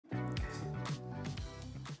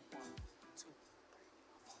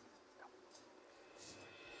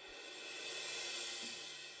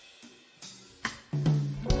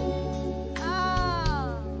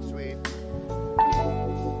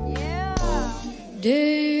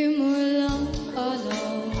Di mo lang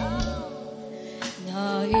alam,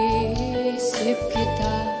 naisip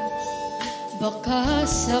kita. Baka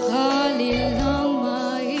sakali lang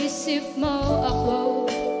maisip mo ako.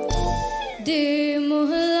 Di mo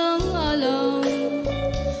lang alam,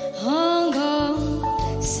 hanggang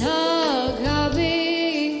sa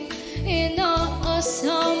gabi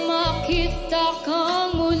inaasam makita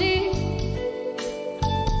kang muli.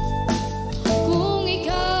 Kung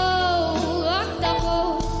ikaw at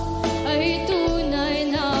ako ay tunay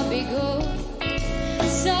na bigo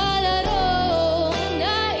sa larong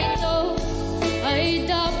na ito, ay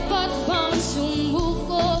dapat bang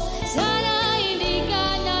sumuko? Sana hindi ka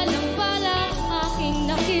na lang pala aking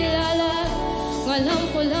nakilala. Alam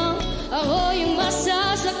ko lang ako yung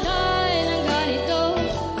masasaktan ng ganito.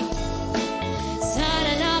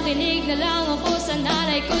 Sana nakinig na lang ako sa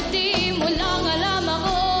nanay ko. Di mo lang alam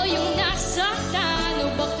ako yung nasaktan.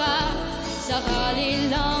 O baka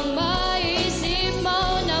sakali lang maisip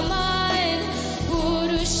mo naman,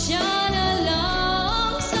 puro siya na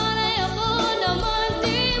lang. Sana'y ako naman,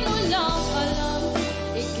 di mo lang alam,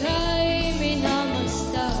 ika'y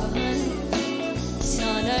minamastahan.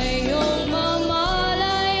 Sana'y yung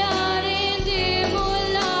mamalayan, di mo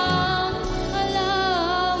lang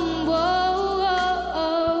alam. Wow, wow,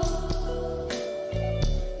 oh.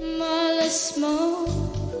 Malas mo,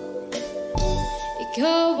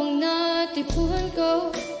 ikaw ang natipuhan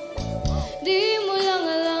ko. Di mo lang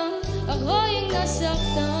alam, ako yung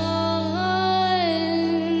nasaktan.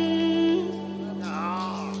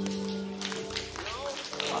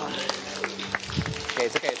 Okay,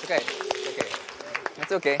 it's okay, it's okay. It's okay.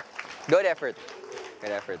 It's okay. Good effort.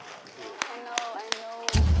 Good effort. I know.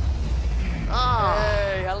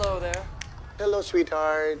 Hey, hello there. Hello,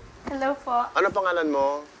 sweetheart. Hello po. Ano pangalan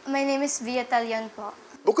mo? My name is Talion po.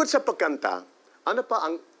 Bukod sa pagkanta, ano pa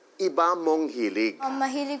ang iba mong hilig?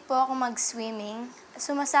 Mahilig po ako mag-swimming.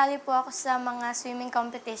 Sumasali po ako sa mga swimming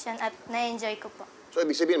competition at na-enjoy ko po. So,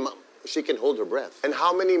 ibig sabihin, she can hold her breath. And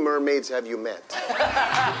how many mermaids have you met?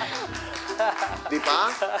 Di pa?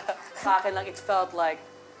 Sa akin lang, it felt like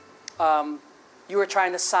you were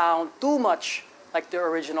trying to sound too much like the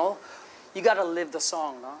original. You gotta live the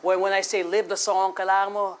song, no? When I say live the song, kailangan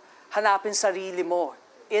mo hanapin sarili mo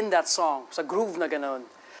in that song, sa groove na ganun.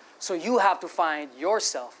 So you have to find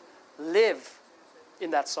yourself, live in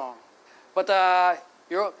that song. But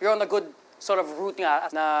you're on a good sort of route nga,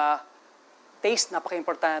 na taste,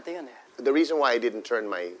 napaka-importante yun eh. The reason why I didn't turn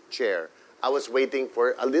my chair, I was waiting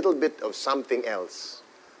for a little bit of something else.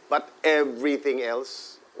 But everything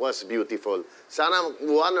else was beautiful. Sana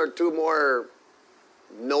one or two more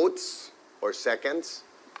notes or seconds,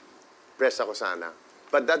 press ako sana.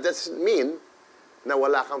 But that doesn't mean na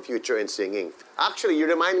wala kang future in singing. Actually, you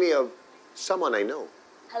remind me of someone I know.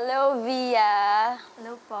 Hello, Via.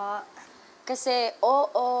 Hello po. Kasi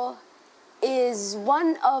Oo is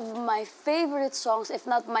one of my favorite songs, if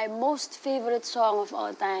not my most favorite song of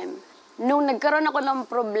all time. Nung nagkaroon ako ng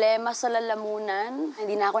problema sa lalamunan,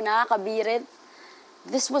 hindi na ako nakakabirit,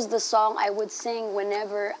 this was the song I would sing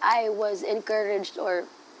whenever I was encouraged or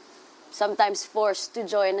sometimes forced to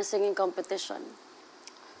join a singing competition.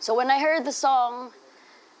 So when I heard the song,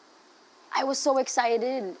 I was so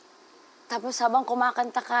excited. Tapos habang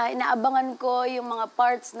kumakanta ka, inaabangan ko yung mga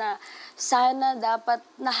parts na sana dapat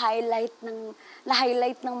na-highlight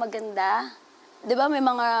ng maganda. 'Di ba may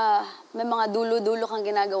mga dulo-dulo kang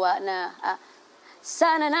ginagawa na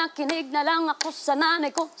sana nakinig na lang ako sa nanay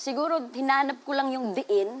ko. Siguro hinanap ko lang yung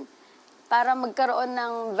diin para magkaroon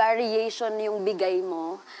ng variation yung bigay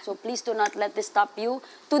mo. So please do not let this stop you.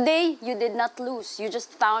 Today, you did not lose. You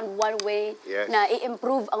just found one way na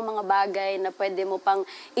i-improve ang mga bagay na pwede mo pang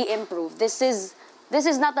i-improve. This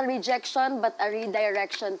is not a rejection, but a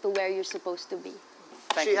redirection to where you're supposed to be.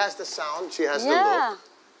 She has the sound, she has the look.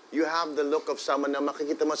 You have the look of someone na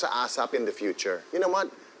makikita mo sa ASAP in the future. You know what?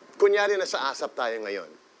 Kunyari na sa ASAP tayo ngayon.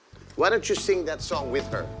 Why don't you sing that song with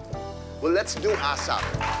her? Well, let's do ASAP.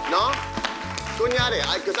 No? Kunyari,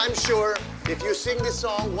 because I'm sure if you sing this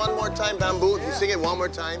song one more time, Bamboo, you sing it one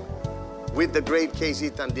more time with the great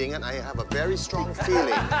Casey Tandingan, I have a very strong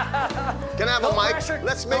feeling. Can I have a mic? Pressure.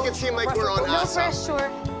 Let's make it seem like we're on No ASAP.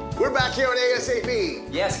 pressure. We're back here on ASAP.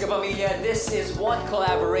 Yes, kapamilya, this is one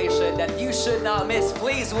collaboration that you should not miss.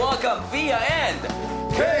 Please welcome Via and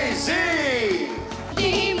KZ!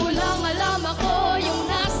 Di mo lang alam ako yung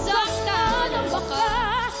nasaktan. Ang baka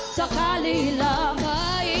sakali lang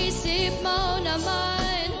maisip mo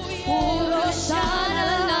naman, puro siya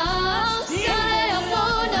na lang. Sana'y ako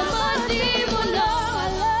naman, di mo lang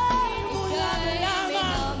alam, ika'y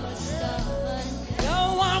minamastahan.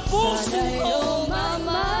 Sana'y yung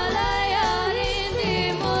mamalayan,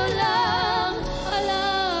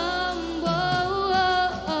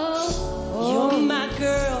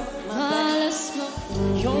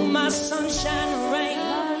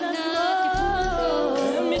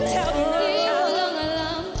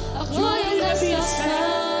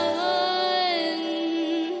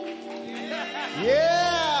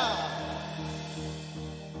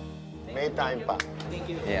 time pa.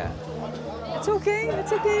 Yeah. It's okay.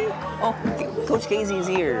 It's okay. Oh, Coach Casey's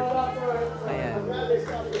here. Ayan.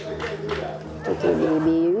 Okay,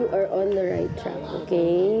 baby, you are on the right track,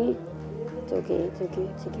 okay? It's okay, it's okay,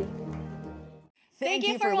 it's okay. Thank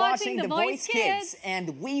you for watching The Voice Kids.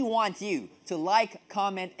 And we want you to like,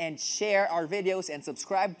 comment, and share our videos and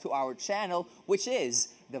subscribe to our channel, which is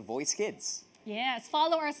The Voice Kids. Yes,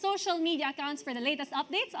 follow our social media accounts for the latest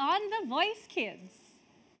updates on The Voice Kids.